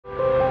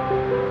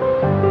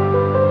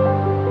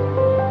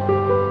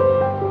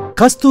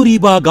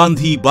కస్తూరిబా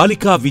గాంధీ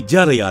బాలికా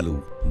విద్యాలయాలు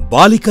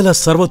బాలికల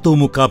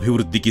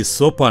సర్వతోముఖాభివృద్ధికి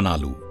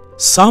సోపానాలు.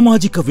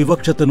 సామాజిక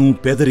వివక్షతను,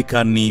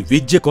 పేదరికాన్ని,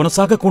 విద్య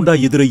కొనసాగకుండా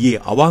ఎదురయ్యే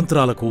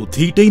అవాంతరాలకు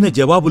ధీటైన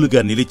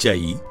జవాబులుగా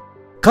నిలిచాయి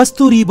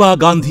కస్తూరిబా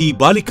గాంధీ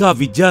బాలికా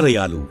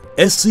విద్యాలయాలు.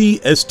 ఎస్సీ,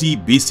 ఎస్టీ,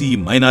 బీసీ,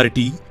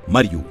 మైనారిటీ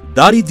మరియు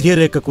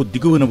దారిద్ర్యరేఖకు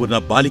దిగువన ఉన్న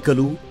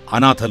బాలికలు,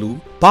 అనాథలు,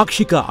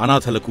 పాక్షిక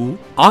అనాథలకు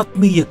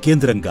ఆత్మీయ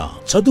కేంద్రంగా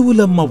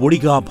చదువులమ్మ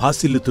ఒడిగా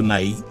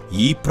భాసిల్లుతున్నాయి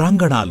ఈ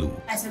ప్రాంగణాలు.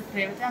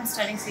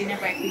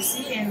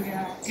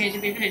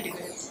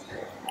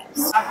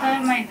 After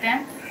my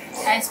 10th,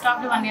 I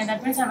stopped 1 year.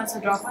 That means I was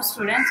a dropout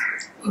student.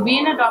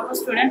 Being a dropout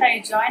student, I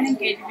joined in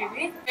KGBV.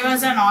 I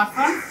was an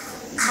orphan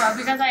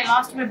because I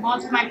lost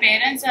both my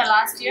parents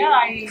last year.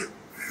 I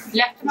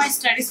left my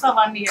studies for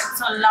 1 year.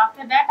 So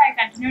after that, I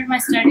continued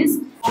my studies.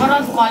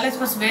 Overall, the college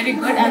was very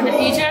good and the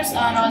teachers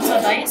are also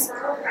nice.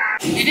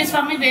 It is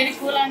for me very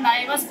cool and I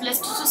was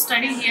blessed to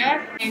study here.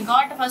 I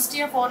got first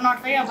year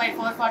 405 by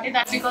 440.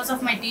 That's because of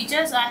my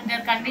teachers and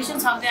their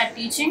conditions, how they are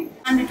teaching.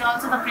 And it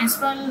also the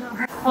principal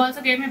who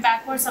also gave me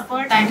backward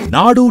support.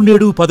 నాడు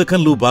నేడు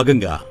పథకంలో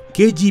భాగంగా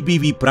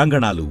KGBV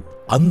ప్రాంగణాలు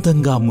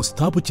అందంగా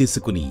ముస్తాబు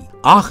చేసుకుని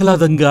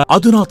ఆహ్లాదంగా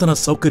అధునాతన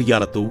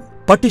సౌకర్యాలతో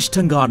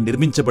పటిష్టంగా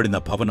నిర్మించబడిన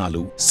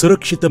భవనాలు,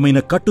 సురక్షితమైన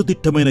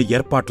కట్టుదిట్టమైన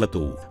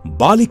ఏర్పాట్లతో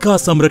బాలికా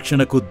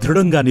సంరక్షణకు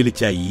దృఢంగా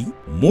నిలిచాయి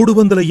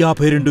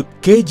 352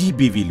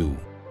 కేజీబీవీలు.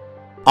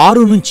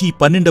 6 నుంచి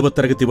 12వ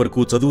తరగతి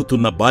వరకు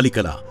చదువుతున్న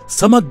బాలికల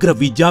సమగ్ర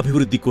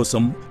విద్యాభివృద్ధి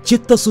కోసం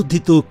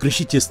చిత్తశుద్ధితో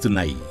కృషి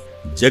చేస్తున్నాయి.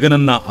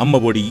 జగనన్న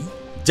అమ్మఒడి,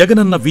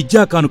 జగనన్న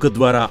విద్యా కానుక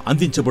ద్వారా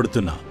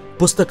అందించబడుతున్న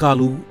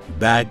పుస్తకాలు,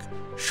 బ్యాగ్,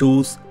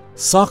 షూస్,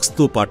 సాక్స్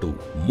తో పాటు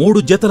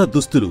 3 జతల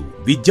దుస్తులు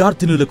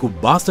విద్యార్థినులకు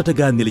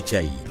బాసటగా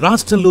నిలిచాయి.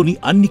 రాష్ట్రంలోని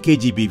అన్ని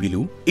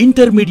కేజీబీవీలు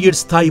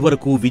ఇంటర్మీడియట్ స్థాయి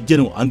వరకు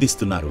విద్యను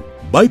అందిస్తున్నారు.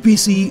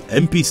 బైపీసీ,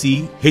 ఎంపీసీ,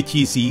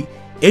 హెచ్ఈసీ,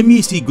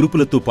 ఎంఈసీ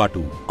గ్రూపులతో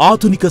పాటు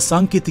ఆధునిక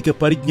సాంకేతిక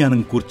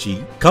పరిజ్ఞానం కూర్చి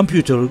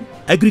computer,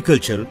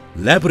 agriculture,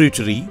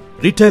 laboratory,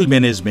 retail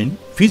management,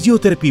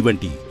 physiotherapy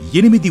వంటి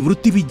 8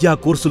 వృత్తి విద్యా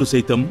కోర్సులు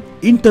సైతం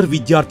ఇంటర్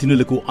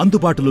విద్యార్థినులకు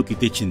అందుబాటులోకి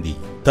తెచ్చింది.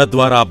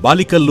 తద్వారా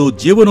బాలికల్లో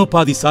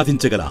జీవనోపాధి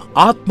సాధించగల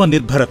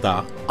ఆత్మనిర్భరత,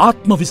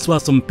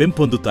 ఆత్మవిశ్వాసం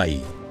పెంపొందుతాయి.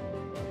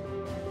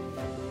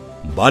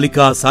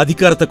 బాలికా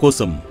సాధికారత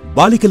కోసం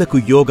బాలికలకు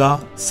యోగా,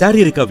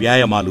 శారీరక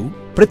వ్యాయామాలు,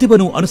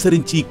 ప్రతిభను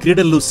అనుసరించి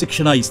క్రీడల్లో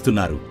శిక్షణ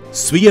ఇస్తున్నారు.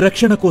 స్వీయ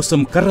రక్షణ కోసం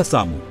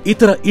కర్రసాము,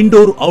 ఇతర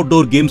ఇండోర్,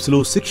 అవుట్డోర్ గేమ్స్ లో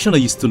శిక్షణ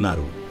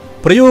ఇస్తున్నారు.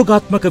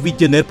 ప్రయోగాత్మక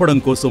విద్య నేర్పడం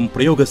కోసం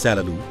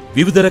ప్రయోగశాలలు,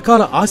 వివిధ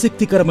రకాల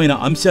ఆసక్తికరమైన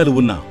అంశాలు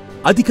ఉన్న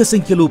అధిక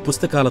సంఖ్యలో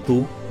పుస్తకాలతో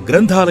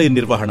గ్రంథాలయ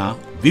నిర్వహణ,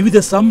 వివిధ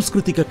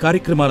సాంస్కృతిక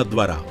కార్యక్రమాల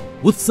ద్వారా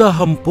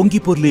ఉత్సాహం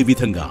పొంగిపొర్లే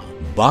విధంగా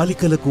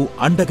బాలికలకు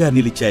అండగా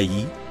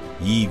నిలిచాయి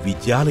ఈ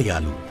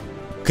విద్యాలయాలు.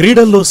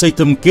 క్రీడల్లో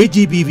సైతం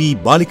కేజీబీవీ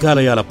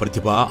బాలికాలయాల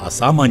ప్రతిభ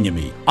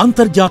అసామాన్యమే.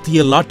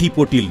 అంతర్జాతీయ లాఠీ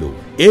పోటీల్లో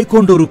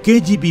ఏకొండూరు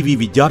కేజీబీవీ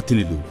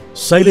విద్యార్థినులు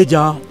శైలజ,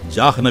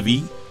 జాహ్నవి,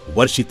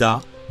 వర్షిత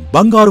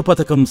బంగారు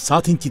పతకం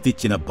సాధించి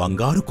తెచ్చిన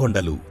బంగారు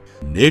కొండలు.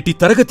 నేటి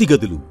తరగతి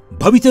గదులు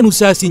భవితను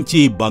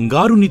శాసించే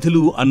బంగారు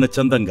నిధులు అన్న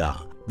చందంగా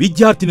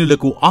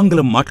విద్యార్థినులకు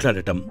ఆంగ్లం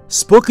మాట్లాడటం,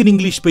 స్పోకెన్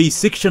ఇంగ్లీష్పై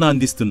శిక్షణ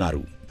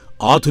అందిస్తున్నారు.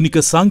 ఆధునిక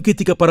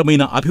సాంకేతిక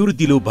పరమైన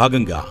అభివృద్ధిలో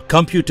భాగంగా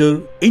కంప్యూటర్,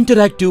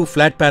 ఇంటరాక్టివ్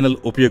ఫ్లాట్ ప్యానెల్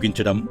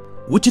ఉపయోగించడం,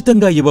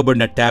 ఉచితంగా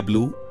ఇవ్వబడిన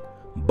ట్యాబ్లు,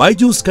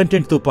 బైజూస్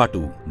కంటెంట్తో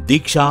పాటు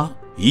దీక్ష,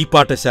 ఈ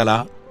పాఠశాల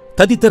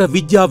తదితర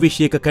విద్యా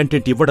విషయక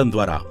కంటెంట్ ఇవ్వడం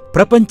ద్వారా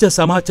ప్రపంచ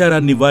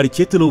సమాచారాన్ని వారి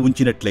చేతిలో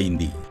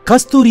ఉంచినట్లయింది.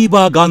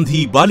 కస్తూరిబా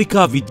గాంధీ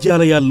బాలికా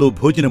విద్యాలయాల్లో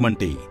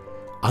భోజనమంటే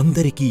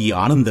అందరికీ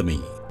ఆనందమే.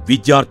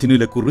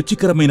 విద్యార్థినులకు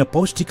రుచికరమైన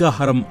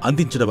పౌష్టికాహారం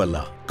అందించడం వల్ల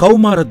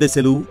కౌమార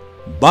దశలు,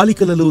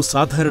 బాలికలలో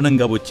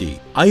సాధారణంగా వచ్చే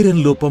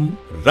ఐరన్ లోపం,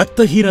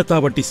 రక్తహీనత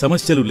వంటి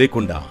సమస్యలు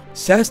లేకుండా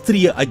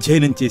శాస్త్రీయ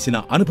అధ్యయనం చేసిన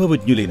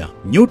అనుభవజ్ఞులైన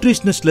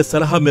న్యూట్రిషనిస్టుల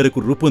సలహా మేరకు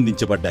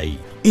రూపొందించబడ్డాయి.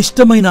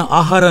 ఇష్టమైన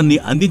ఆహారాన్ని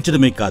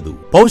అందించడమే కాదు,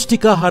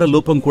 పౌష్టికాహార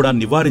లోపం కూడా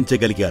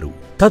నివారించగలిగారు.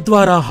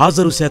 తద్వారా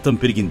హాజరు శాతం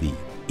పెరిగింది.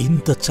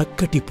 ఇంత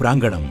చక్కటి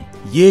ప్రాంగణం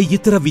ఏ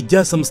ఇతర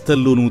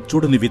విద్యాసంస్థల్లోనూ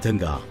చూడని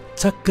విధంగా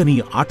చక్కని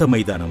ఆట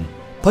మైదానం,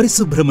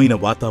 పరిశుభ్రమైన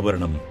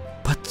వాతావరణం,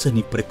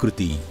 పచ్చని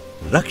ప్రకృతి,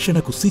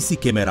 రక్షణకు సీసీ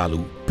కెమెరాలు,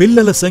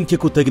 పిల్లల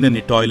సంఖ్యకు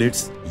తగినన్ని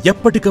టాయిలెట్స్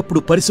ఎప్పటికప్పుడు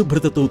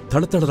పరిశుభ్రతతో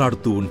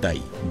తళతళలాడుతూ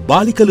ఉంటాయి.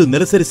 బాలికలు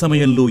నెలసరి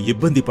సమయంలో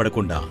ఇబ్బంది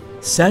పడకుండా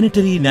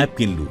శానిటరీ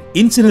నాప్కిన్లు,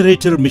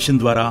 ఇన్సినరేటర్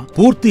మిషన్ ద్వారా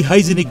పూర్తి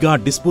హైజీనిక్ గా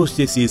డిస్పోజ్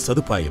చేసే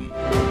సదుపాయం.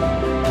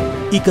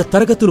 ఇక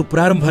తరగతులు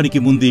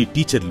ప్రారంభానికి ముందే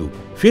టీచర్లు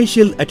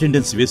ఫేషియల్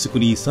అటెండెన్స్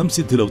వేసుకుని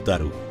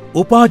సంసిద్ధులవుతారు.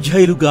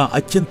 ఉపాధ్యాయులుగా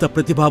అత్యంత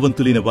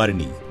ప్రతిభావంతులైన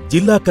వారిని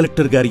జిల్లా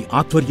కలెక్టర్ గారి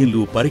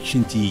ఆధ్వర్యంలో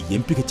పరీక్షించి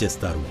ఎంపిక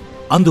చేస్తారు.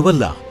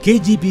 అందువల్ల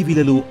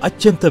కేజీబీవీలలో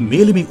అత్యంత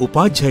మేలిమి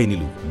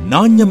ఉపాధ్యాయునులు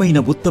నాణ్యమైన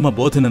ఉత్తమ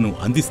బోధనను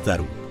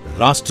అందిస్తారు.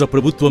 రాష్ట్ర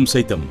ప్రభుత్వం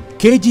సైతం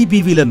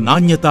కేజీబీవీల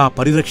నాణ్యత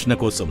పరిరక్షణ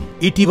కోసం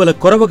ఇటీవల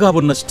కొరవగా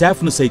ఉన్న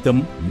స్టాఫ్ను సైతం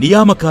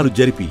నియామకాలు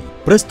జరిపి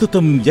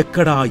ప్రస్తుతం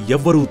ఎక్కడా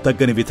ఎవ్వరూ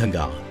తగ్గని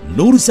విధంగా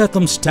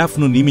 100%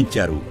 స్టాఫ్ను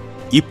నియమించారు.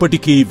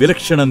 ఇప్పటికీ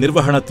విలక్షణ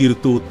నిర్వహణ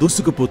తీరుతో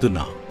దూసుకుపోతున్న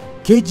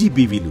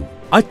కేజీబీవీలు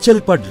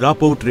అత్యల్ప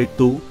డ్రాపౌట్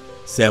రేట్తో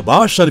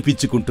శభాష్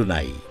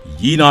అనిపించుకుంటున్నాయి.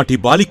 ఈనాటి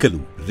బాలికలు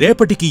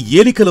రేపటికి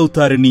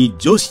ఏలికలవుతారని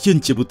జోస్యం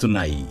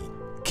చెబుతున్నాయి.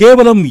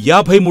 కేవలం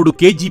 53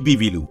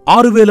 KGBVలు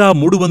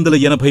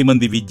 6380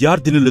 మంది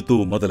విద్యార్థినులతో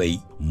మొదలై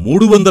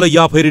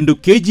 352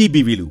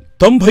 KGBVలు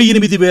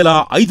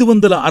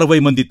 98560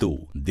 మందితో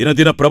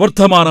దినదిన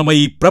ప్రవర్ధమానమై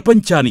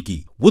ప్రపంచానికి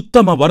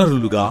ఉత్తమ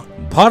వనరులుగా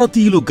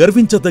భారతీయులు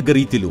గర్వించదగ్గ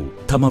రీతిలో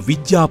తమ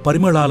విద్యా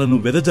పరిమళాలను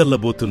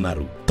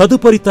వెదజల్లబోతున్నారు.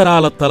 తదుపరి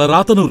తరాల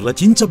తలరాతను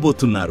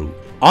రచించబోతున్నారు.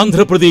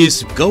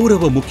 ఆంధ్రప్రదేశ్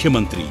గౌరవ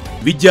ముఖ్యమంత్రి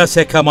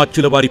విద్యాశాఖ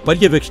మార్చుల వారి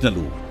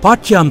పర్యవేక్షణలు,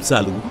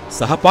 పాఠ్యాంశాలు,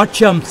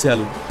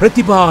 సహపాఠ్యాంశాలు,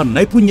 ప్రతిభా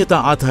నైపుణ్యత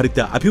ఆధారిత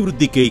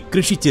అభివృద్ధికే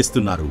కృషి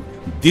చేస్తున్నారు.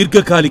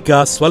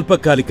 దీర్ఘకాలిక,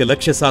 స్వల్పకాలిక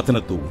లక్ష్య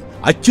సాధనతో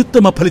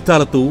అత్యుత్తమ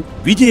ఫలితాలతో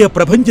విజయ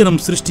ప్రభంజనం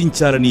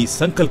సృష్టించాలని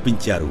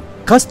సంకల్పించారు.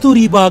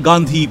 కస్తూరిబా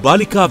గాంధీ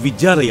బాలికా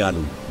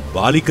విద్యాలయాలు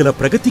బాలికల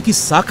ప్రగతికి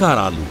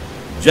సాకారాలు.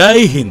 జై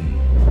హింద్.